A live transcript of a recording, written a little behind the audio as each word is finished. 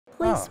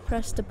Please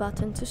press the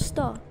button to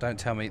start. Don't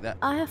tell me that.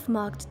 I have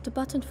marked the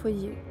button for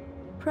you.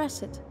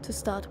 Press it to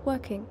start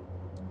working.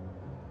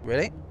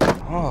 Really?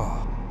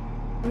 Oh.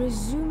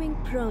 Resuming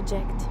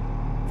project.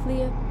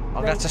 Clear. I'm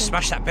gonna have to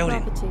smash that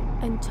building. Property.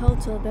 In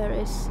total there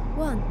is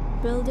 1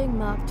 building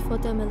marked for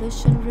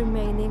demolition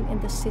remaining in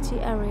the city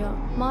area.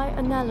 My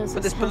analysis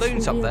but there's has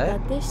balloons up revealed there.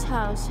 that this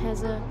house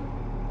has a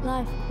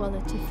life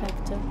quality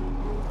factor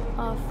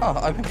of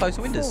open close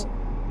the windows. 4.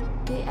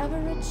 The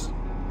average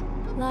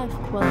life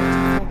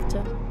quality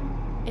factor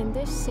in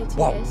this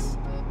city is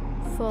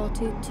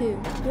 42.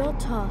 Your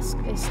task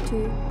is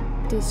to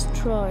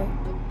destroy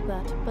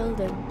that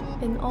building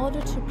in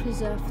order to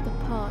preserve the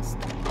past,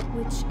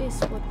 which is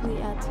what we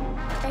at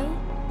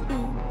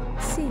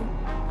AEC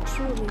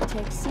truly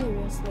take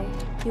seriously.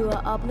 You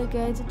are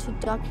obligated to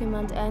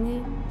document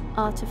any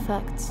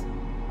artifacts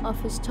of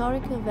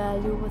historical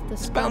value with the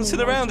bouncing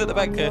around at the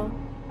back here.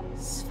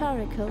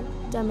 Spherical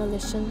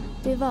demolition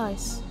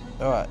device.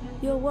 Alright.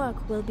 Your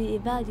work will be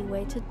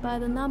evaluated by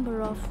the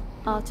number of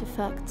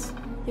artifacts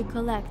you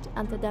collect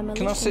and the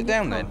demolition. Can I sit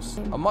down then? cost.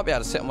 I might be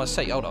able to sit on my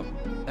seat. Hold on.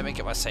 Let me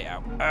get my seat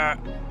out.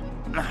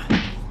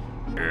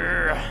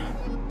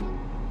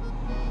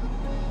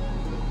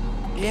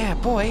 Yeah,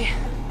 boy.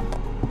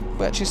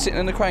 We're actually sitting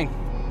in the crane.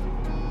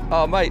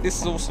 Oh, mate,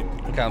 this is awesome.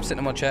 Okay, I'm sitting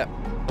in my chair.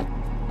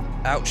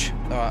 Ouch.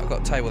 Alright, I've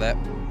got a table there.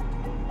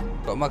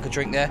 Got a mug of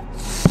drink there.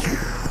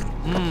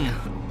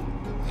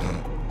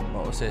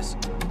 What was this?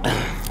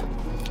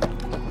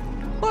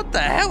 What the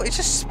hell? It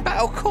just spat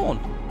out corn.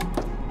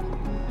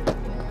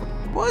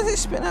 Why is it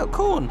spitting out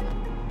corn?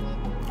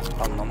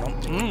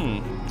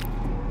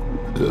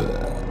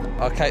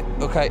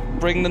 Okay.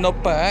 Bring the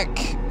knob back.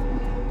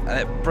 And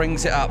it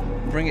brings it up.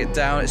 Bring it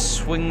down. It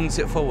swings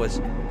it forwards.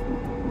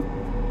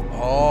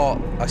 Oh,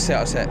 I see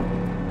it.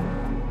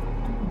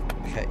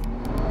 Okay.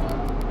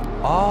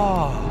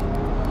 Oh.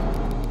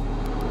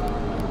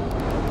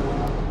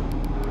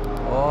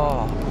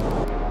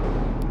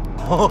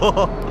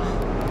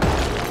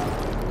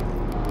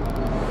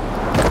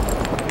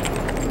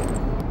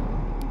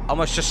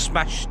 Almost just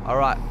smashed. All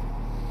right.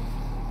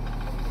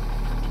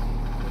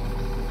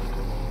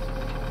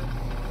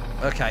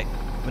 Okay.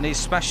 We need to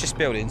smash this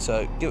building.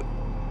 So give it.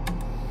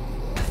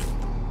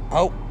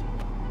 Oh.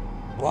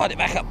 Wind it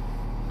back up.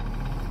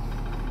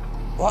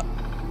 What?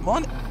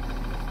 Wind it.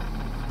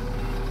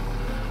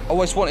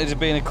 Always wanted to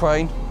be in a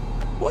crane.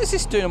 What is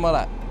this doing on my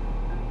lap?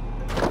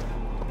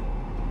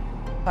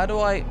 How do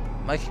I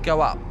make it go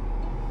up?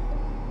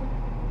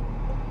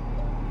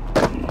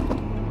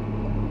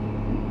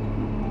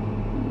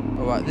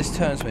 Alright, this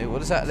turns me. What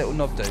does that little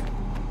knob do?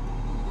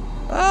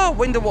 Oh,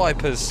 window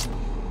wipers.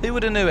 Who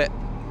would have knew it?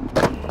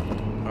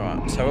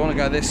 Alright, so we want to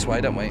go this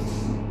way, don't we?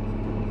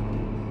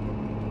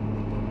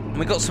 And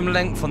we've got some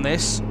length on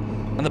this.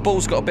 And the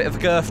ball's got a bit of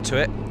girth to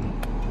it.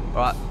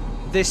 Alright,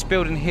 this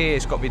building here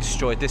has got to be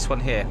destroyed. This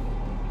one here.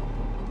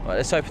 Alright,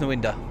 let's open the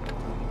window.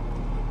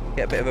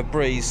 Get a bit of a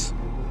breeze.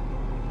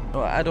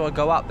 Alright, how do I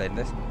go up then?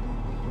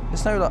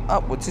 There's no like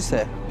upwards, is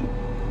there?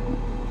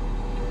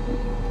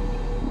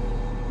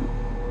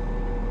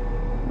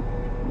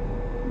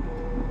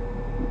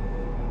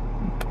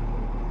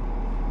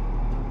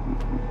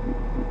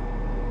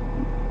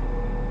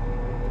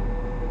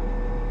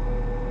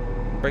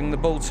 Bring the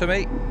ball to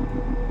me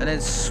and then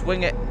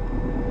swing it.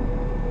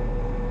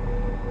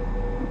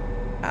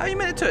 How are you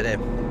meant to do it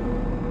then?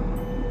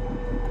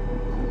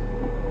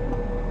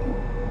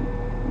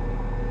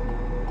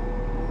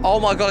 Oh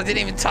my god, I didn't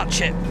even touch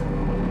it.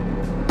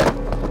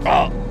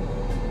 Oh.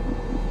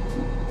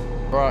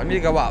 Right, I need to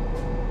go up.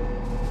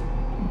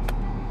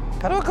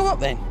 How do I go up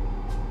then?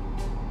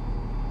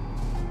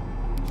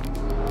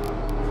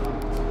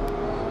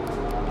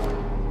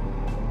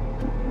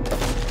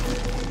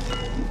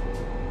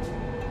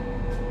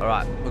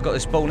 Alright, we've got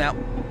this ball now.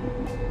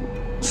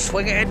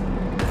 Swing it in.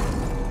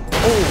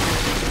 Oh!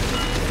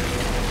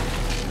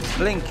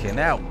 Blinking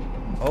out.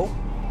 Oh.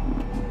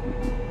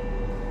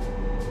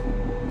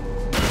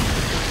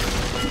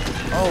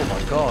 Oh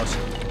my god.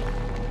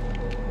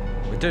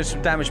 We're doing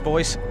some damage,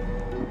 boys.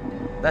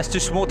 Let's do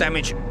some more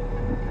damage.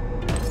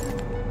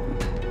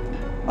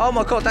 Oh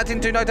my god, that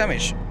didn't do no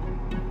damage.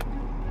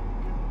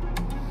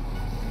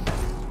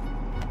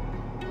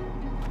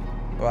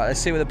 Alright, let's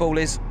see where the ball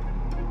is.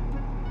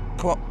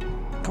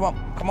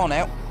 Come on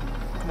now.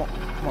 Come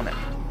on now.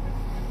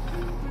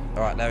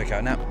 Alright, there we go.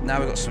 Now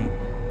we've got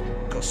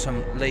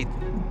some lead.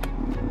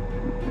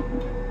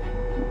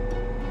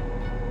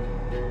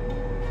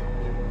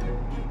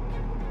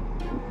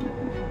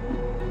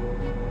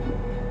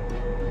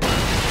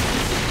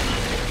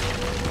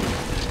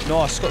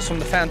 Nice, got some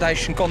of the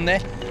foundation gone there.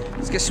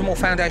 Let's get some more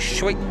foundation,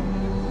 shall we?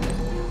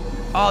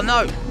 Oh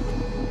no!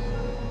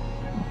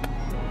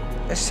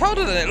 It's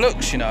harder than it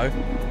looks, you know.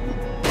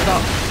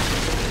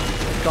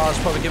 Guys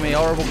probably give me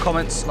horrible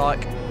comments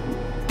like,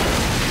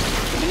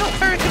 you're not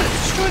very good at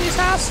destroying these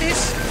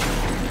houses.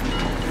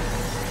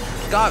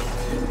 Go.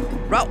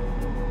 Roll.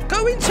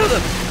 Go into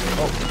them.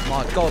 Oh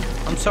my god.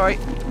 I'm sorry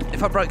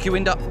if I broke your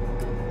window.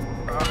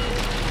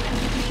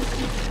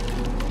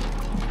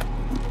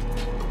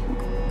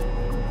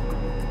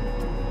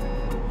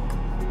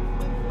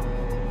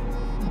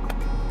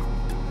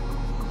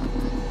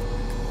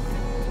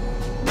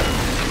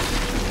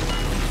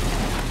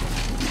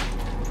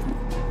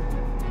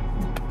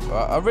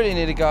 I really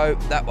need to go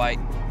that way.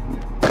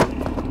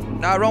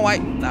 No, wrong way.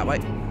 That way.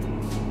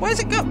 Where's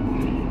it go?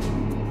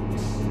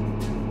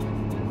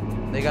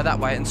 There you go that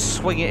way and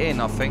swing it in,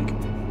 I think.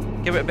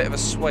 Give it a bit of a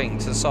swing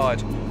to the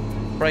side.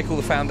 Break all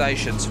the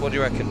foundations. What do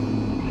you reckon?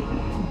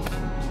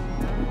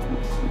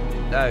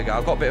 There we go.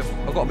 I've got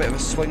a bit of a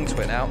swing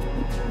to it now.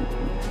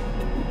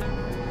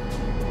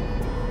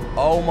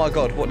 Oh my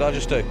god, what did I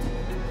just do?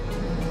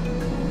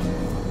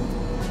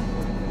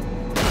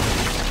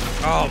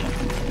 Oh my.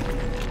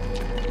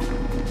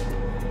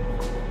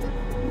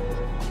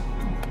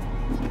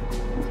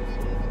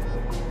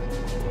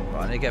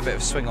 Right, I need to get a bit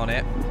of a swing on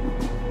it.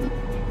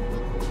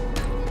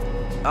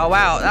 Oh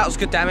wow, that was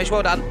good damage,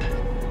 well done.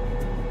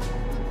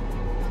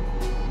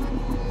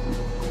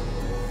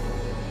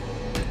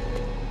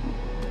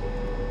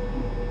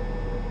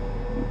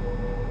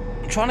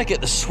 I'm trying to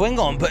get the swing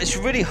on, but it's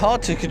really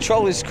hard to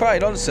control this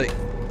crane, honestly.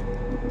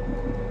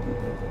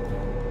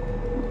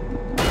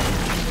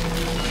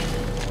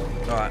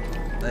 Alright,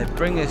 they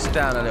bring this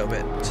down a little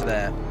bit to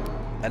there,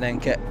 and then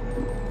get...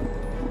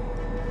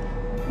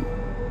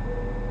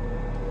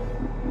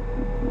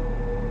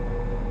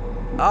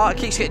 Oh, it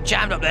keeps getting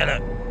jammed up there,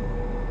 look.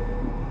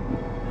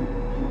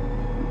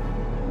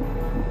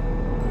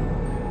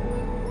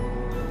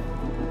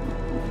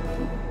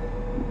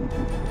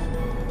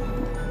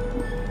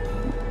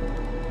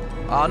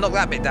 Oh, knock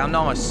that bit down,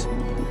 nice.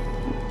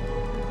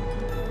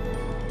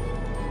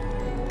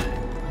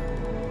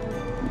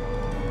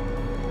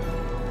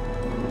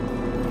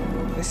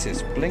 This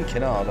is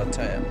blinking hard, I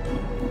tell you.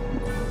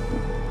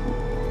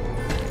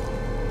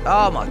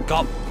 Oh my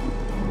god.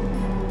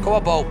 Come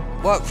on, Bolt,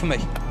 work for me.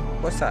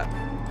 What's that?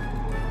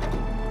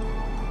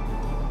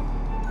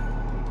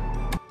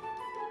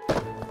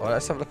 Alright,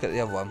 let's have a look at the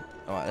other one.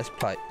 Alright, let's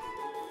play.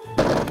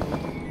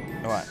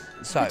 Alright,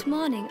 so. Good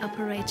morning,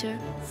 operator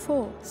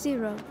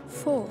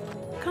 404.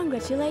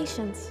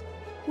 Congratulations.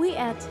 We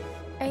at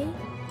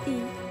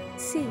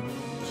AEC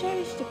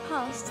cherish the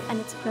past and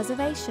its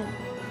preservation.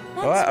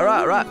 Let's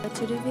alright.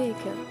 to the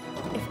vehicle.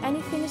 If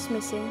anything is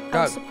missing, Go.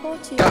 I'll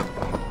support you. Go.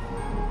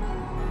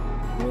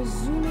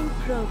 Resuming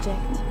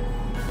project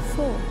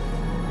 4.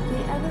 The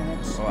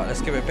average Alright,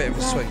 let's give it a bit of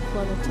a swing.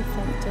 quality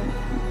factor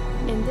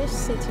in this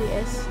city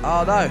is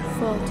Oh no.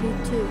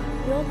 42.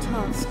 Your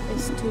task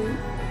is to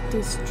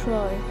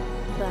destroy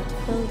that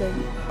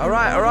building.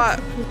 Alright.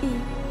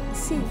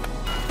 EC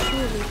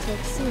truly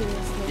take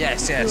seriously.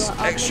 Yes. You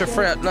are Extra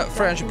obligated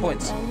 300 to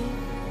points. any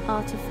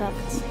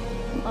artifacts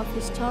of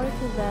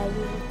historical value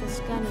with the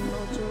scanning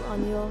module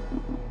on your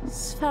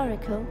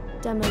spherical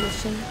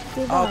demolition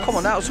device. Oh, come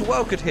on, that was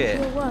well good here.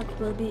 Your work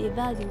will be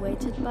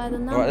evaluated by the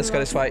number Alright, let's go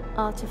this way. of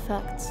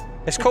artifacts.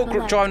 It's To called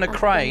collect driving a at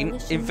crane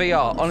demolition in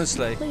VR, device.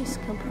 honestly. Please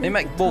complete They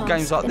make the board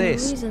games task like in a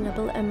this.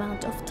 reasonable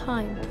amount of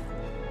time.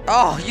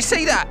 Oh, you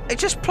see that? It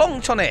just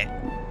plonked on it.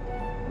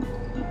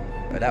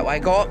 Go that way,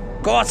 go on.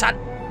 Go on, son.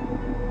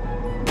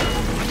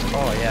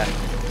 Oh, yeah.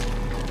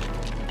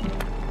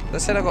 They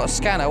said I've got a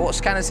scanner. What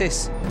scanner is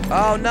this?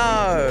 Oh,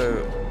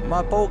 no.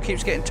 My ball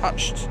keeps getting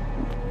touched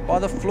by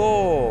the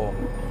floor.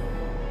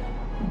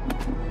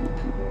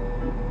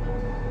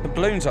 The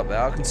balloon's up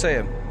there. I can see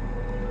them.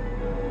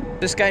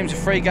 This game's a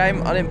free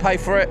game. I didn't pay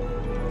for it.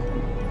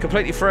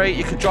 Completely free.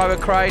 You can drive a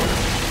crane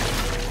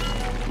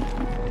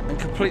and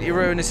completely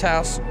ruin this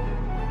house.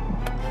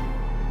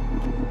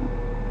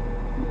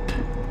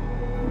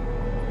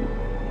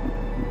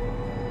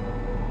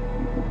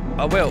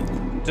 I will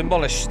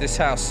demolish this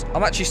house.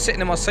 I'm actually sitting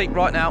in my seat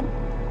right now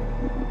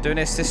doing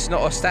this. This is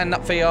not a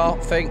stand-up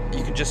VR thing.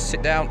 You can just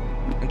sit down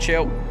and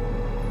chill.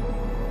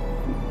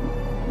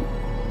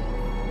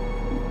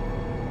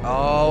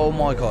 Oh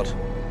my god.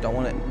 Don't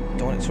want it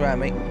to ram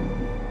me.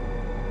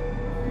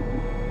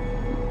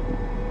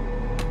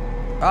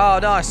 Oh,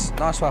 nice.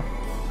 Nice one.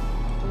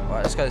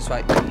 Right, let's go this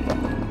way.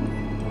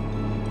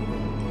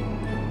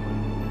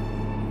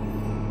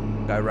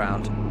 Go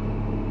round.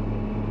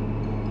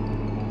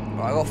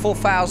 Right, I got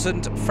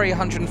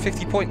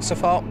 4,350 points so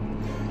far.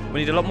 We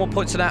need a lot more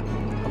points than that.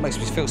 That makes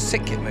me feel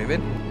sick it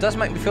moving. It does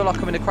make me feel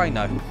like I'm in a crane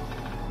though.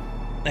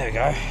 There we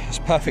go. It's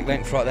perfect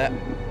length right there.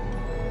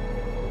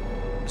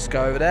 Let's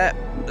go over there.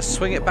 Let's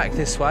swing it back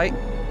this way.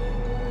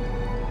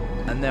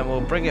 And then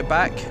we'll bring it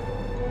back.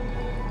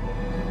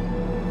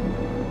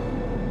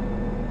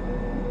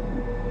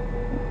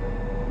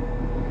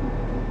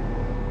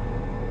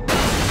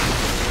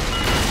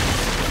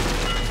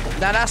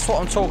 Now that's what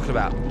I'm talking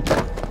about.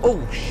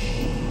 Oh,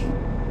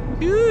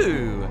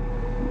 Ew.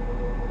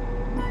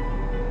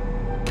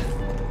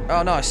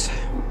 Oh, nice.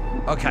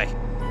 Okay.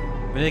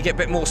 We need to get a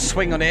bit more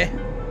swing on here.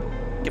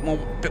 Get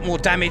bit more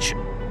damage.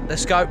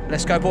 Let's go.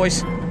 Let's go,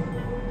 boys.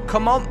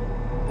 Come on.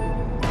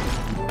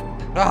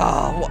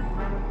 Ah, what?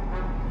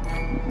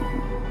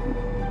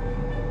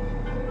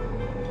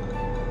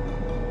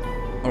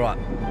 All right.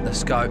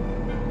 Let's go.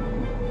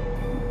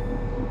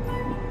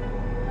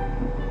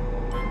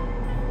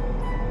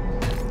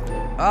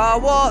 Oh,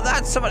 what?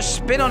 That's so much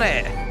spin on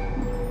it.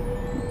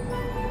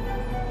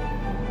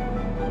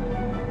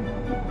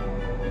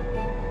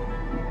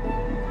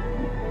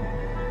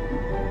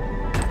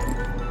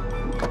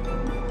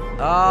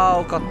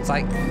 Oh, God's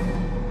sake.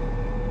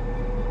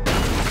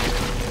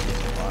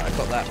 Alright, I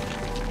got that.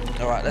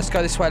 Alright, let's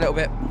go this way a little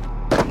bit.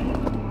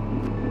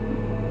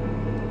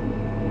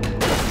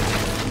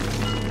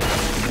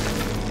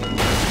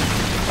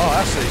 Oh,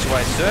 that's the easy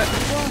way to do it.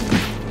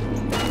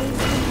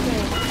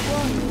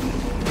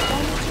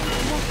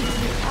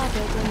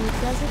 Other than your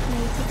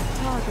designated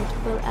target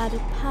will add a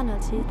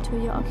penalty to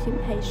your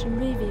occupation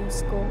review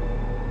score.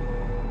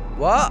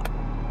 What?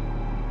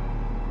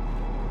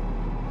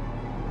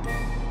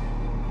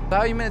 How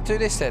are you meant to do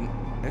this then?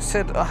 It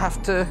said I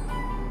have to...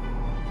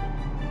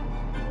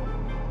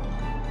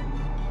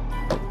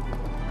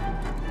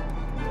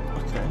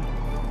 Okay.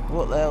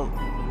 What the hell?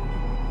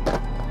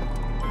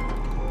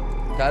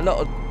 Okay, a lot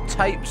of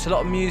tapes, a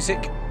lot of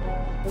music.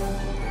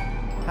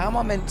 How am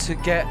I meant to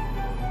get...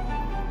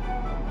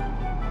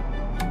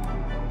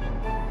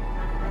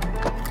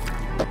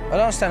 I don't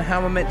understand how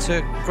I'm meant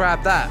to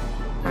grab that.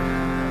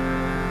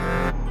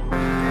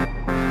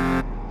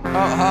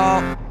 Oh,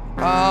 oh,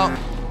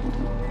 oh.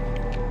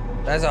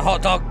 There's a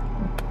hot dog.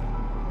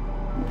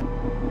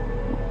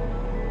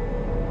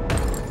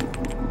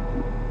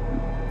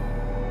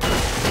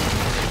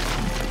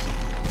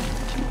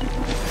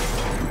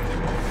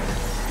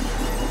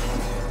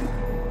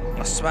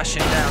 I'm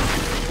smashing down.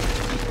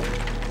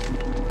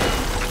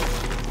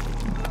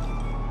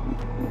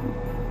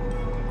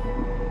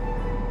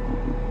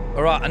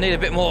 All right, I need a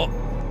bit more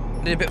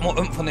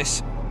oomph on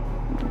this.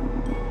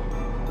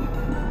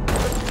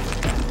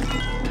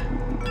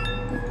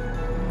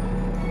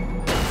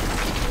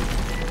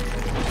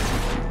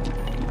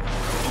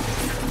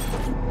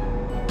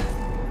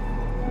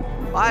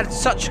 I had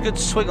such a good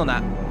swing on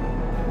that.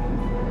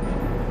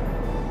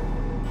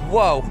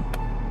 Whoa.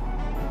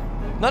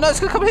 No, no, it's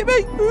gonna come hit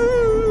me.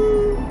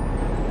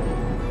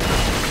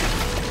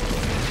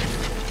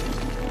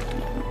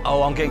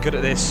 Oh, I'm getting good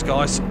at this,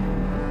 guys.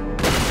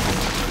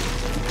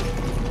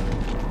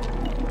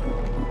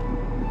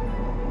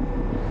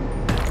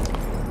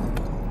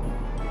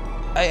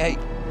 Hey.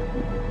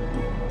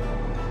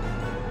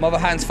 My other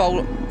hand's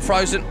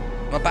frozen.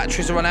 My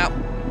batteries are run out.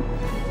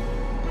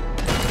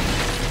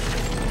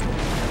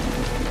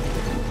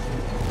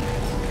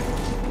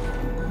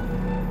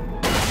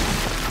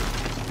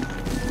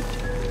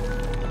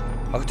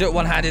 I can do it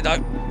one-handed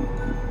though.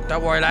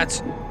 Don't worry,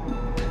 lads.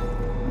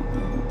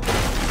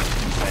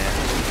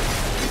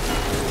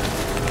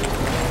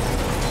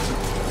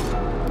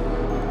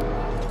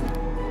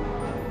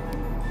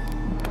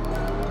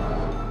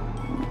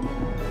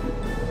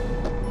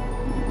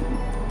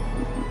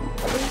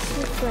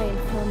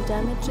 From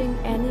damaging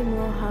any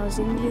more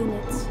housing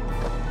units.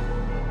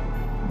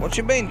 What do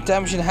you mean,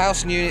 damaging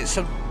housing units?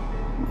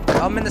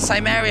 I'm in the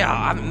same area.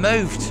 I haven't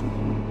moved.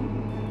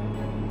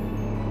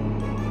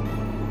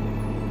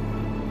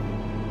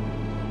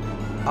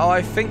 Oh,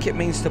 I think it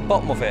means the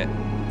bottom of it.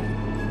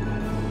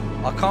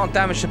 I can't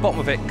damage the bottom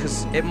of it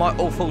because it might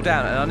all fall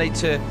down, and I need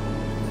to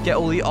get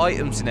all the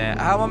items in there.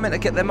 How am I meant to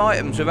get them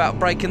items without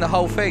breaking the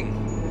whole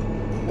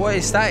thing? What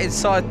is that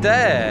inside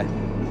there?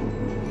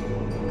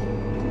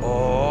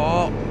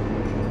 Oh.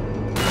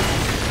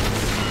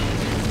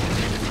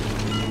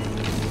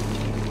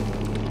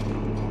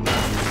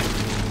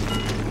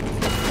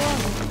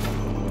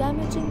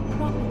 Damaging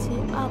property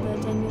other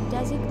than your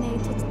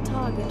designated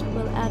target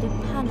will add a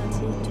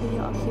penalty to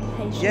your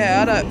occupation.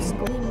 Yeah, I know.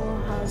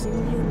 More housing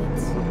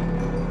units.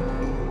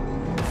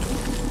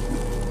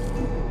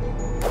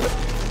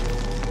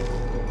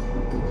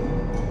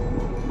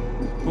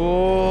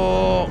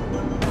 Oh.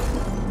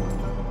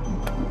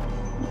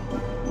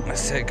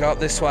 That's it, go up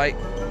this way.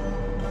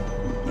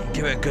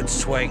 Give it a good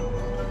swing.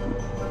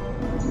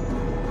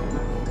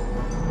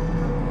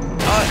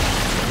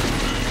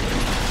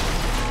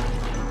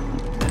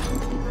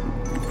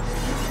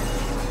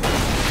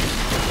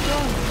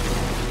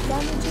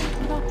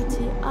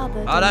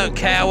 I don't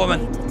care,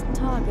 woman.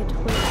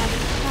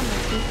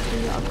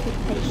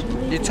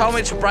 You told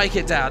me to break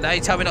it down. Now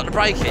you tell me not to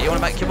break it. You want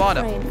to make your mind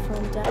up?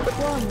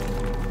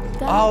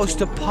 Oh, it's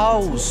the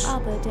poles.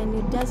 Other than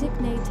your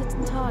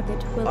designated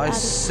target will I add a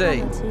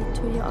see. penalty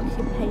to your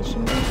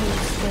occupation review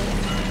score.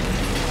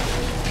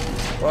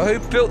 Well, who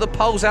built the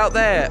poles out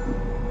there?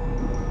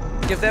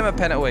 Give them a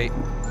penalty.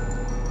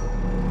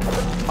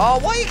 Oh,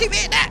 why you keep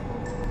hitting that?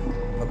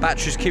 My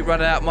batteries keep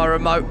running out my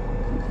remote.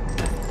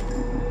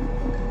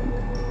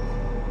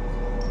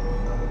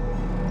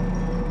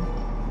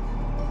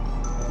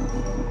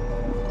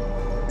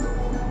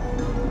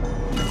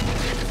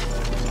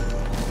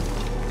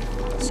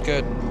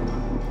 Good.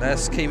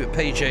 Let's keep it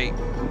PG.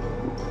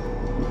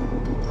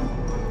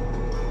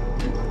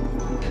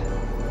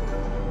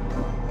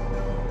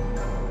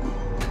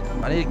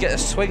 I need to get a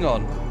swing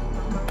on.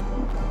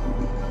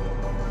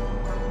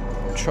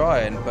 I'm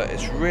trying, but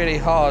it's really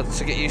hard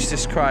to get used to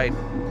this crane. I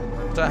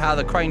don't know how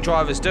the crane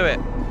drivers do it.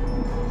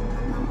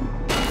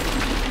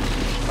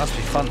 Must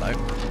be fun though.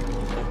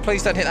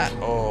 Please don't hit that.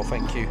 Oh,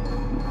 thank you.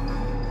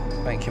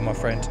 Thank you, my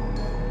friend.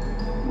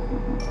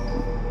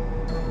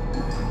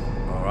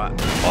 Alright.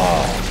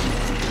 Oh!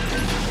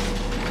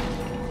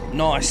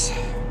 Nice.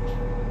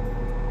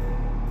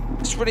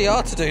 really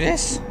hard to do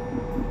this.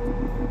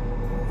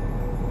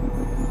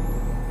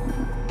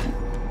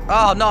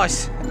 Oh,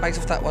 nice. It makes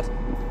off that one.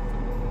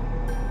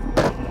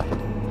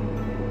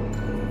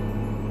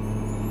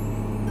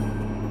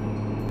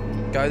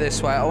 Go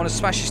this way. I want to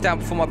smash this down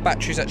before my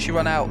batteries actually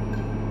run out.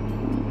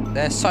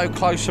 They're so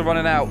close to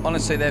running out.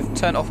 Honestly, they've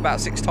turned off about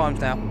 6 times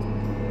now.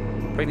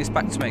 Bring this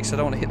back to me because I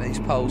don't want to hit these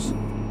poles.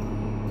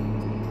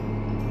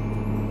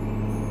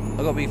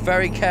 I've got to be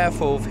very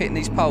careful of hitting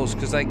these poles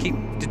because they keep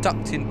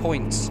deducting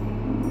points.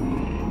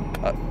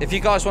 If you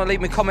guys want to leave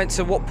me comments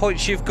of what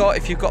points you've got,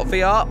 if you've got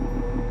VR,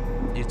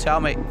 you tell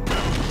me.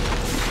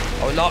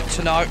 I would like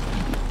to know.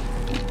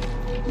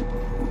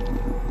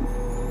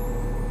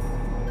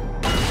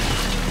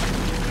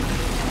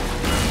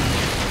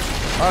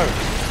 Oh.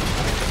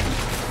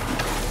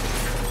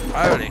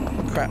 Holy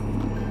crap.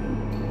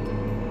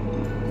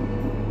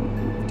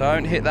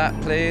 Don't hit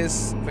that,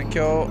 please. Thank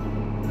you.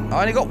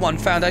 I only got 1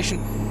 foundation.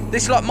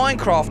 This is like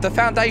Minecraft. The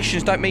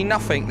foundations don't mean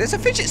nothing. There's a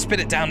fidget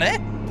spinner down there.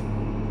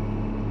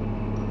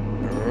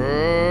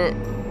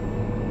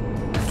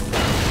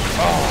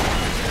 Oh.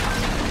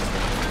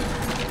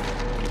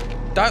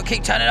 Don't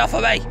keep turning off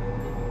of me.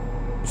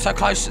 I'm so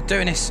close to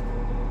doing this.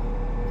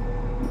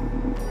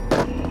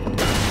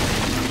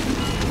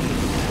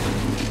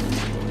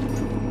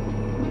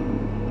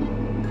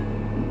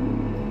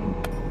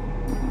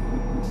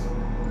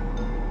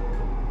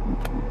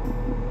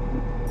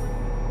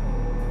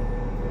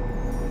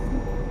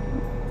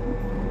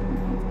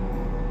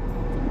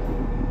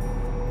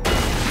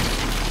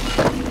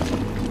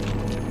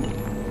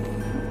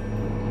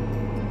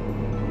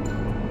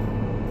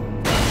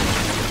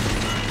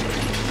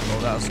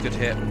 Good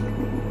hit.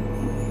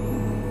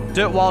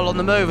 Do it while on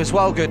the move as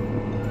well, good.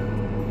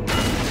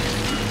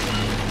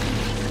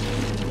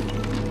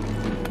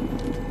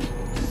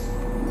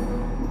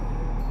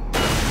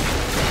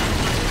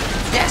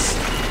 Yes!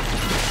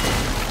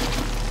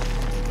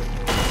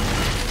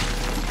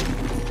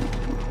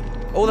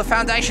 All the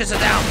foundations are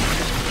down.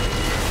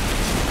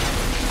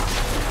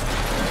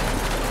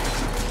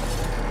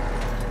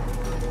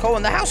 Cool,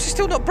 and the house is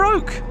still not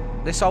broke.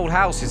 This old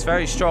house is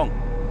very strong.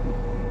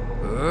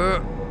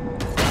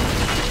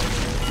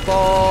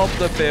 Bob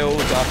the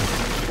Builder.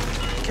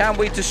 Can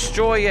we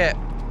destroy it?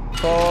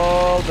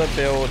 Bob the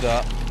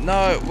Builder.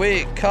 No,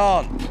 we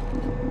can't.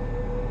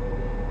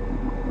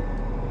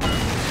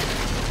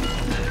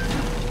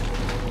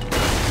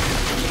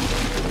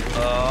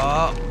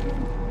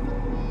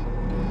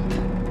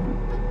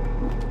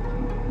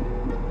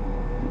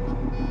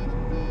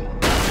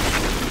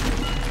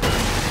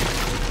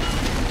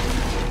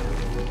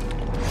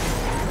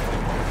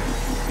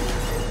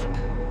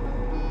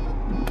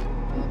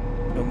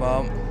 Come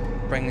on.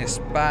 Bring this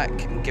back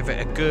and give it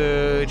a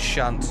good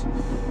shunt.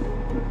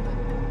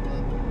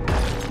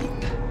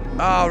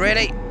 Oh,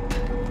 really?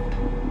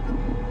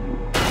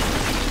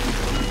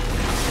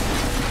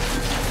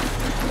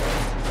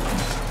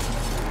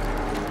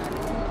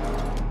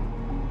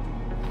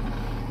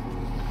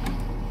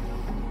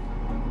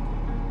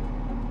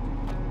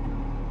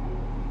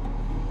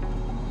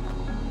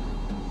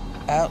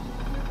 Out.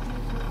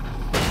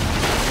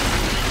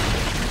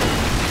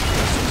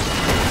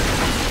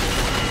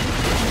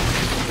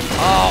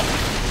 Oh.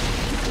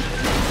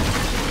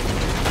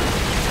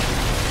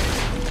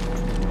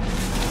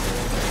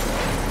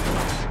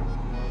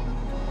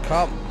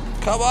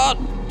 Come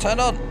on, turn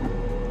on.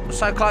 I'm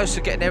so close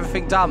to getting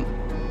everything done.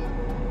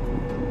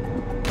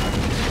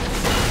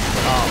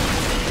 Oh.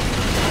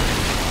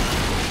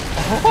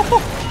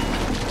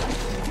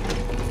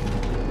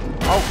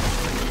 Oh.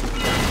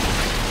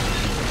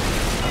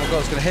 Oh my god,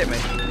 it's gonna hit me.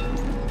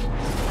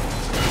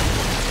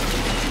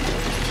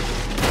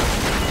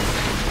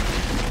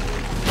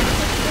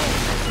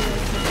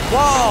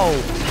 Whoa!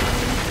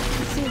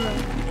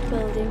 0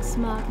 buildings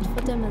marked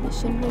for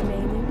demolition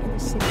remaining in the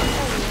city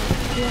area.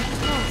 Your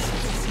task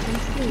is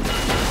complete.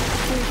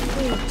 Feel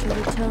free to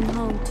return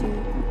home to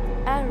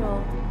error.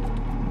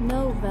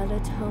 No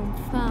valid home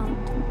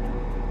found.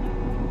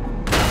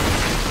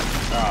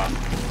 Ah.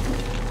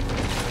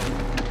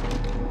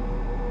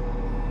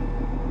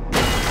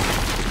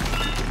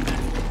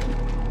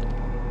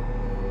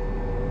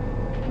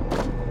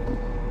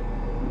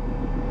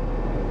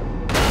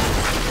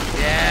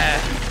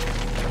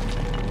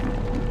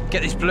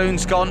 Get these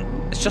balloons gone.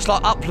 It's just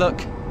like up, look.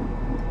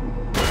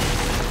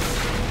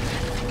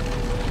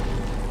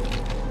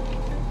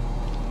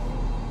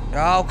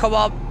 Oh, come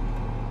on.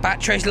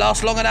 Batteries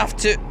last long enough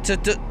to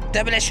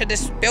demolition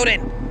this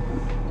building.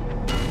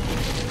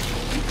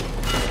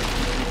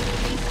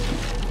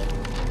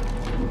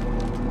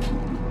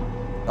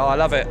 Oh, I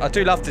love it. I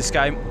do love this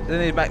game. They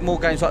need to make more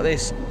games like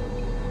this.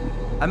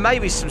 And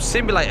maybe some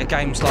simulator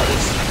games like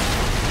this.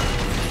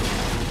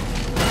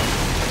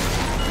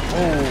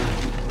 Oh.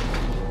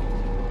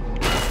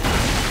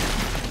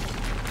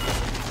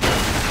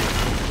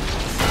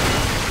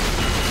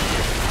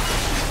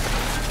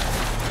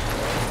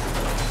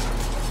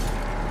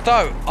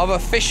 So, I've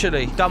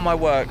officially done my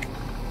work.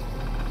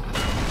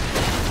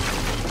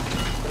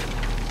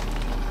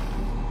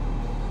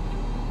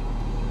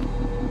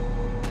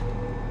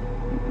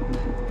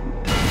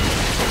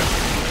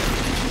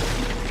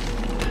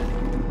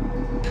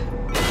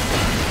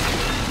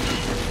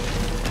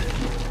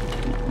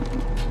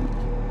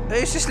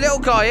 who's this little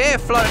guy here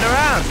floating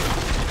around?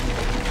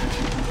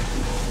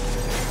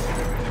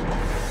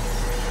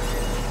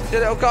 The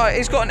little guy,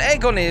 he's got an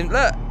egg on him.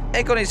 Look,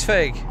 egg on his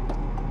thing.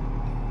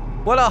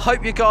 Well, I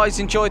hope you guys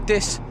enjoyed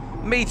this.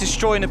 Me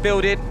destroying a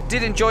building.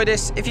 Did enjoy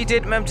this. If you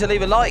did, remember to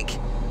leave a like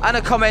and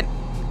a comment.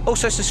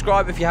 Also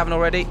subscribe if you haven't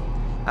already.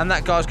 And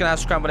that guy's going to have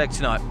scrambled egg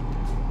tonight.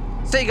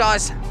 See you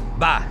guys.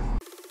 Bye.